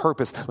good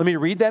purpose. Let me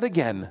read that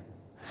again.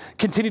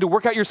 Continue to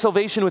work out your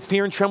salvation with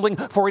fear and trembling,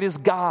 for it is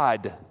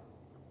God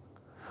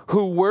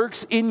who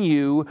works in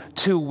you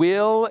to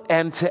will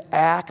and to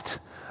act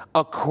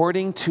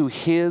according to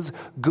his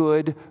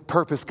good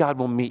purpose. God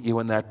will meet you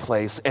in that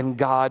place, and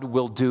God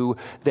will do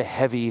the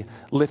heavy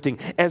lifting.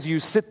 As you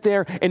sit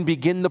there and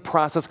begin the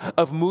process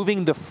of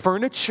moving the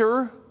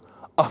furniture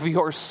of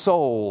your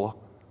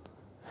soul,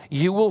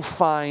 you will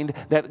find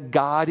that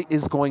God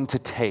is going to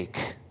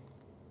take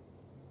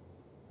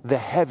the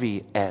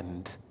heavy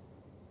end.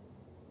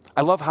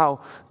 I love how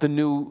the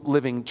New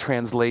Living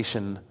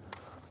Translation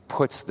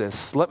puts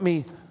this. Let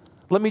me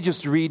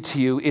just read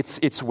to you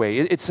its way.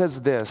 It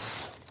says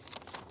this: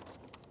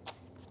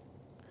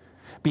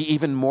 be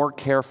even more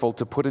careful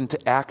to put into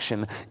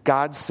action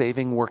God's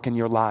saving work in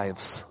your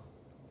lives,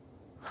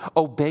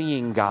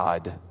 obeying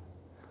God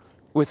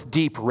with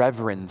deep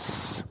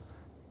reverence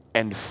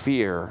and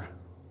fear.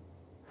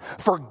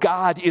 For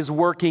God is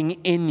working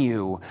in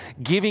you,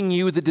 giving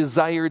you the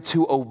desire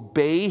to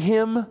obey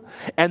him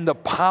and the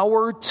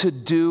power to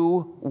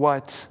do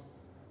what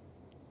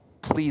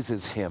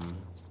pleases him.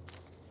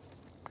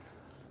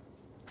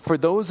 For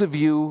those of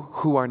you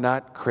who are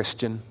not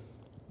Christian,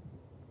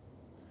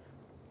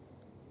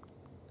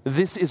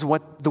 this is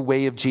what the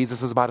way of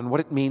Jesus is about and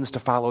what it means to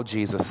follow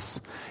Jesus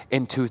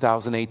in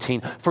 2018.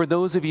 For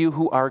those of you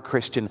who are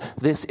Christian,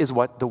 this is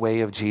what the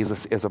way of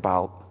Jesus is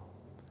about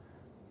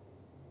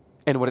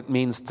and what it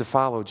means to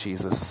follow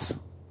Jesus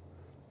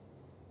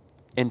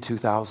in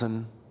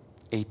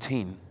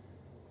 2018.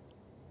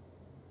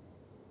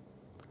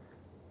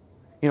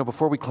 You know,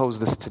 before we close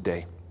this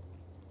today,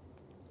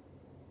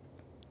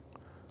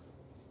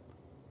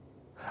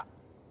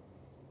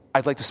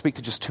 I'd like to speak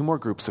to just two more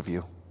groups of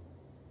you.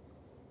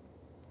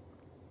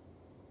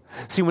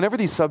 See, whenever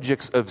these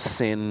subjects of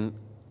sin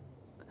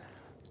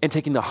and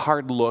taking the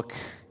hard look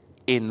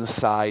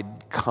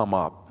inside come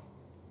up,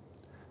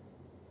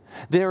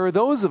 there are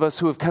those of us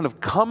who have kind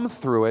of come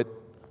through it.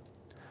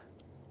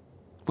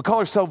 We call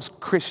ourselves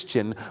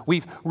Christian.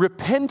 We've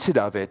repented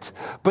of it.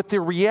 But the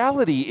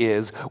reality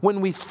is,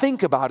 when we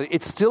think about it,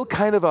 it's still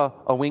kind of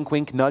a wink,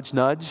 wink, nudge,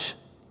 nudge.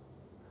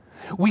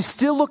 We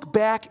still look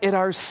back at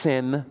our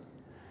sin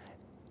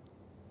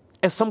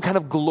as some kind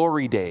of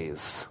glory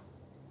days.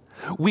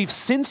 We've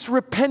since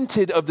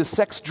repented of the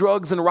sex,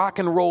 drugs, and rock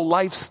and roll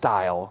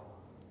lifestyle.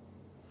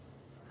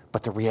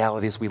 But the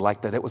reality is we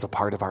like that it was a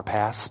part of our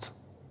past.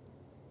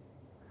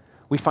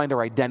 We find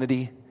our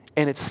identity,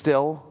 and it's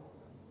still,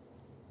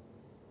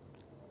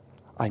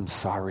 I'm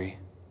sorry.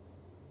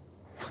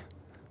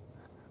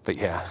 But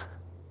yeah.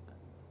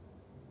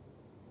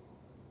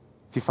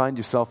 If you find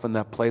yourself in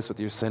that place with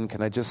your sin,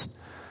 can I just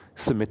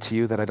submit to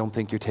you that I don't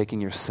think you're taking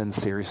your sin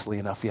seriously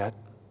enough yet?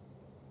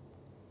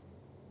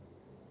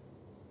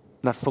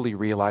 Not fully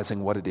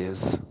realizing what it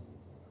is,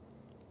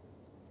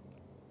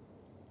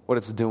 what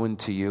it's doing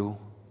to you,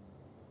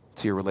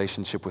 to your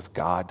relationship with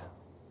God,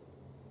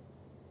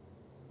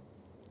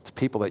 to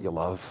people that you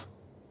love.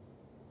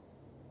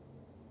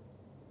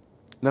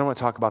 And then I want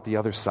to talk about the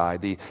other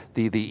side, the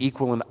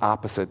equal and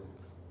opposite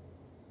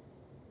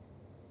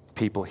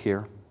people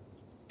here.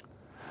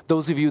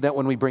 Those of you that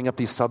when we bring up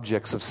these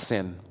subjects of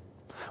sin,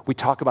 we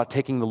talk about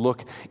taking the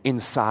look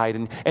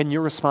inside, and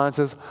your response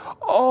is,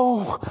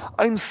 oh,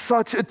 I'm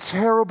such a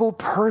terrible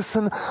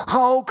person.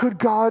 How could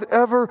God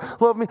ever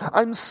love me?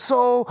 I'm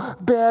so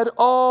bad.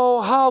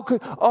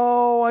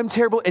 Oh, I'm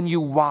terrible. And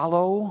you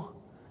wallow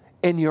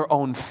in your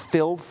own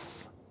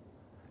filth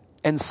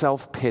and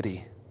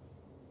self-pity.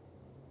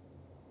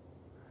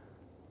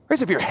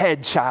 Raise up your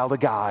head, child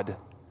of God,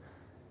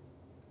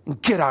 and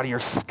get out of your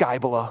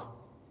skybola.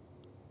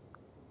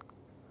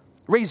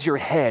 Raise your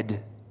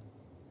head.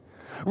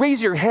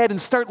 Raise your head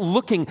and start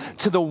looking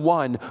to the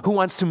one who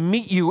wants to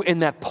meet you in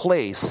that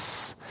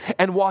place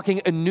and walking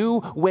a new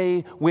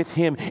way with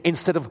him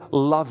instead of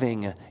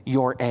loving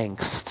your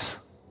angst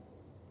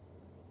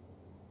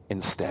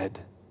instead.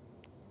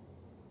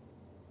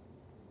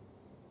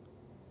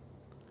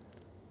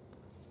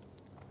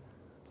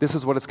 This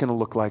is what it's going to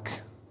look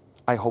like,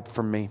 I hope,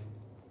 for me.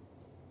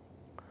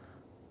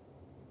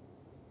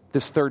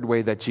 This third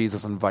way that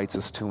Jesus invites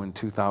us to in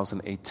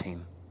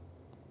 2018.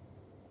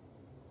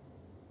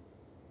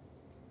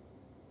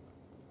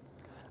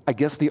 I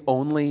guess the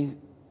only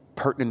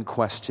pertinent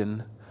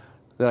question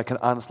that I can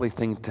honestly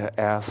think to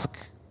ask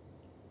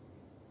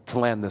to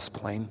land this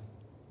plane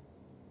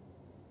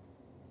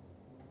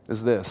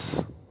is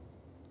this.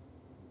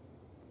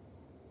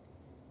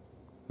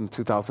 In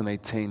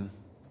 2018,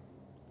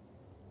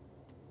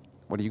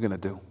 what are you going to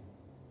do?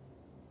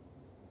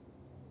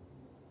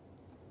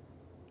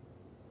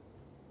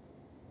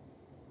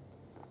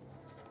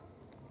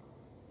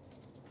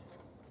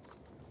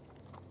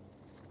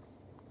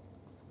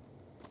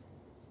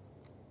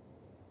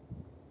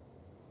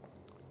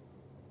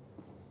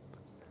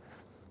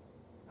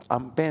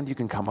 Band, you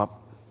can come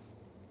up.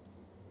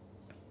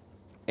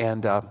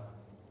 And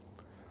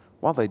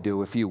while they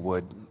do, if you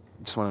would,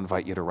 I just want to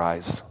invite you to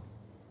rise,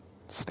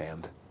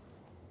 stand.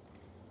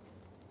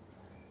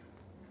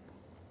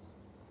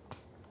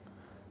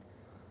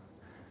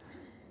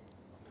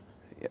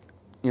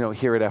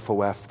 here at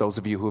FOF, those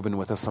of you who have been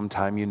with us some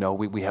time,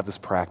 we have this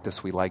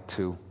practice. We like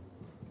to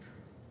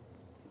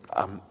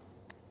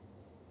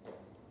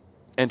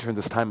enter in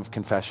this time of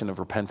confession, of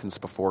repentance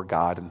before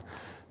God. And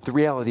the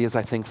reality is,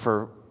 I think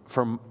for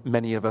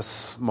many of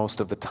us, most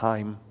of the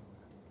time,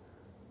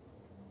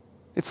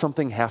 it's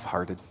something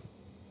half-hearted,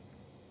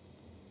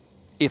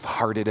 if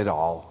hearted at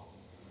all.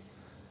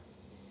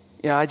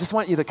 Yeah, I just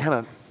want you to kind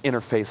of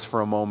interface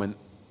for a moment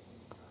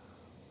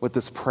with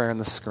this prayer on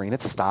the screen.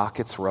 It's stock,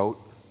 it's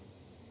rote.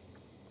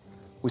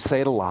 We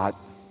say it a lot.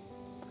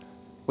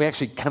 We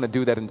actually kind of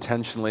do that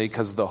intentionally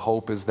because the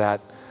hope is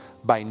that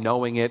by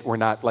knowing it, we're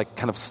not like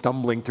kind of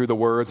stumbling through the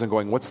words and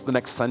going, what's the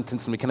next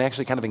sentence? And we can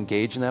actually kind of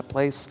engage in that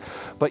place.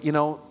 But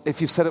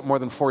if you've said it more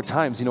than 4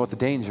 times, you know what the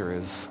danger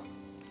is.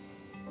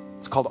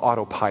 It's called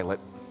autopilot.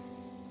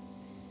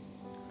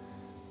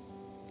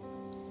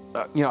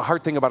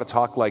 Hard thing about a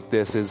talk like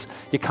this is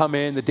you come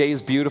in, the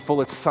day's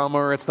beautiful, it's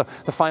summer, it's the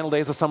final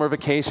days of summer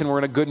vacation, we're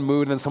in a good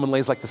mood, and then someone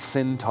lays like the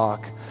sin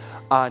talk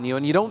on you,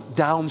 and you don't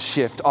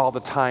downshift all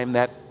the time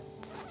that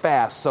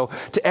fast. So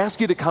to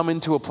ask you to come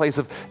into a place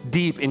of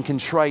deep and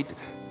contrite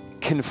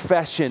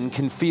confession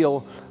can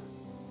feel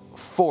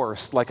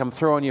forced, like I'm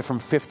throwing you from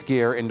 5th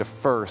gear into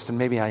 1st, and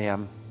maybe I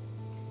am.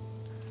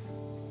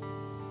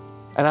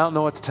 And I don't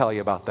know what to tell you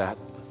about that.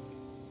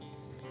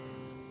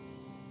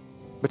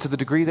 But to the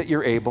degree that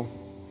you're able,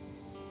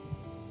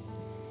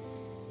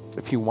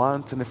 if you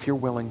want and if you're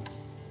willing,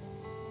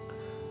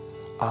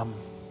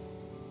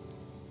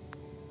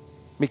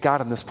 meet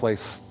God in this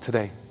place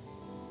today.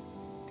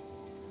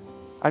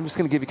 I'm just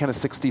going to give you kind of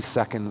 60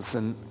 seconds,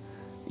 and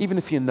even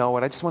if you know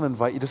it, I just want to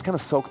invite you, just kind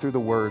of soak through the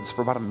words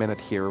for about a minute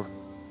here.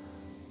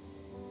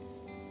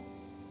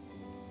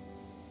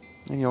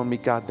 And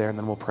meet God there, and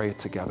then we'll pray it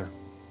together.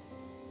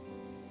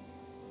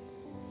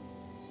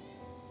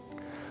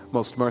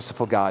 Most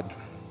merciful God,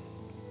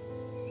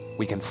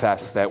 we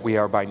confess that we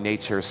are by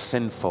nature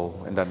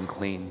sinful and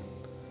unclean.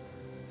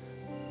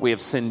 We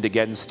have sinned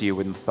against you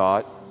in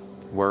thought,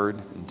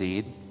 word, and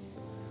deed,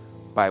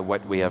 by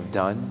what we have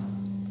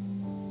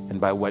done and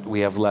by what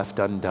we have left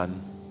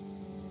undone.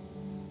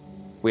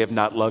 We have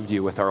not loved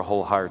you with our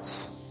whole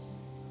hearts.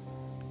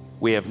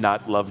 We have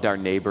not loved our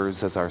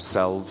neighbors as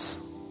ourselves.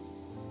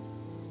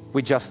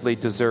 We justly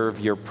deserve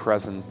your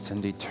present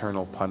and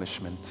eternal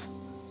punishment.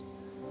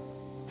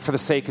 For the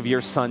sake of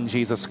your Son,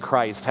 Jesus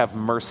Christ, have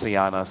mercy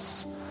on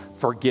us,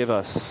 forgive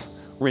us,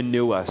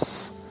 renew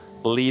us,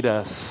 lead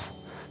us,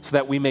 so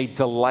that we may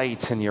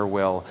delight in your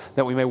will,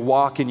 that we may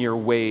walk in your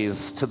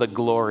ways to the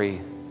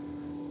glory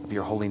of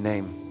your holy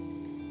name.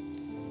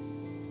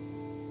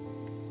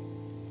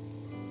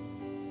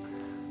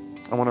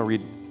 I want to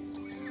read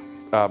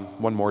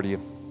one more to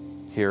you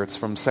here. It's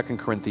from 2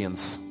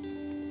 Corinthians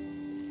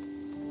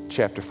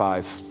chapter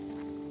 5.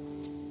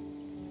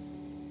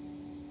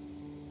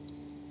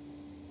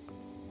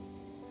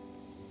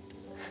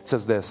 It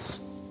says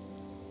this: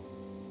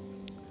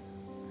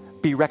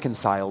 be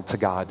reconciled to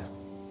God.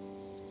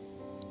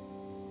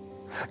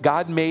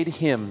 God made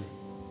him,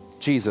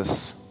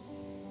 Jesus,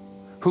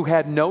 who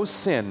had no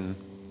sin,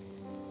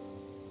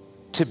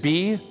 to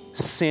be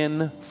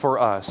sin for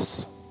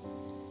us,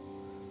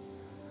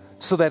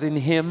 so that in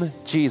him,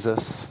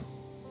 Jesus,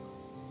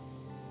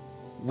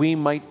 we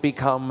might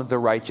become the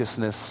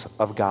righteousness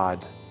of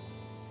God.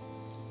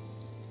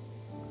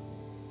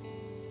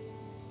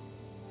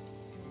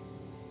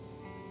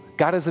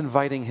 God is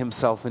inviting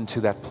himself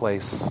into that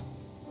place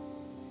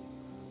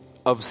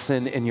of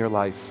sin in your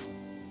life.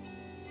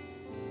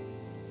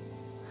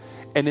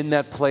 And in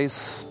that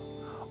place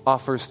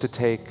offers to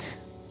take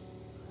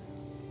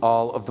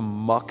all of the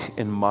muck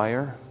and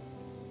mire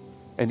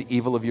and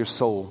evil of your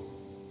soul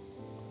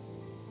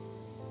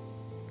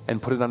and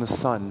put it on his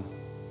Son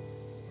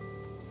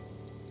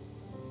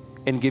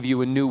and give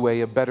you a new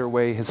way, a better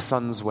way, his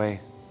Son's way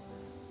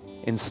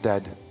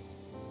instead.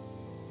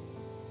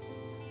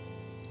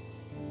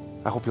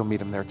 I hope you'll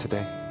meet him there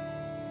today.